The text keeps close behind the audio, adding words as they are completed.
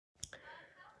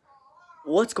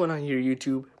What's going on here,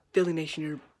 YouTube? Philly Nation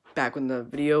here, back with the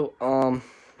video.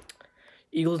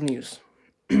 Eagles news.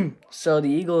 So the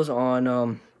Eagles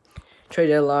on trade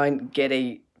deadline get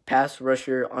a pass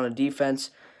rusher on the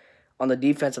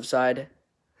defensive side.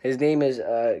 His name is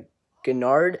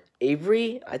Genard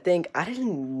Avery. I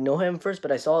didn't know him first,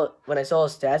 but when I saw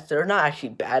his stats, they're not actually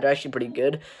bad. They're actually pretty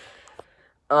good.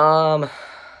 I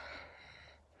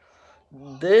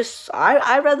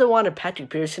rather wanted Patrick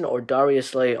Pearson or Darius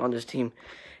Slay on this team,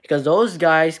 because those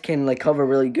guys can cover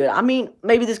really good. I mean,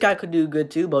 maybe this guy could do good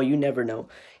too, but you never know.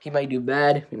 He might do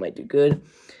bad. He might do good.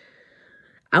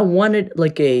 I wanted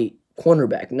a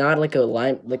cornerback, not like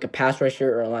a pass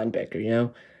rusher or a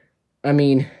linebacker. I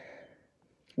mean,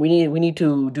 we need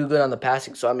to do good on the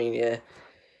passing. So I mean, yeah,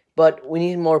 but we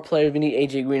need more players. We need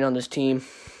AJ Green on this team.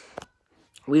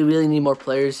 We really need more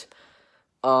players.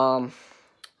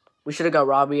 We should have got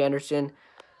Robbie Anderson.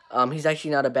 He's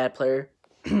actually not a bad player.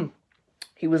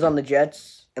 He was on the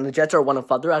Jets, and the Jets are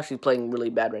 1-5. They're actually playing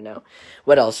really bad right now.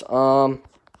 What else? Don't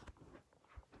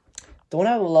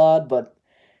have a lot, but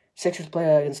Sixers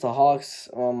play against the Hawks.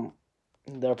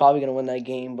 They're probably gonna win that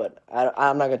game, but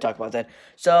I'm not gonna talk about that.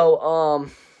 So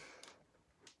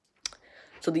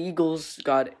the Eagles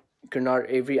got Genard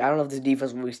Avery. I don't know if this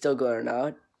defense will be still good or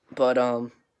not, but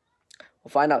we'll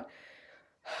find out.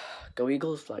 Go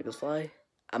Eagles, fly, Eagles, fly.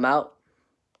 I'm out.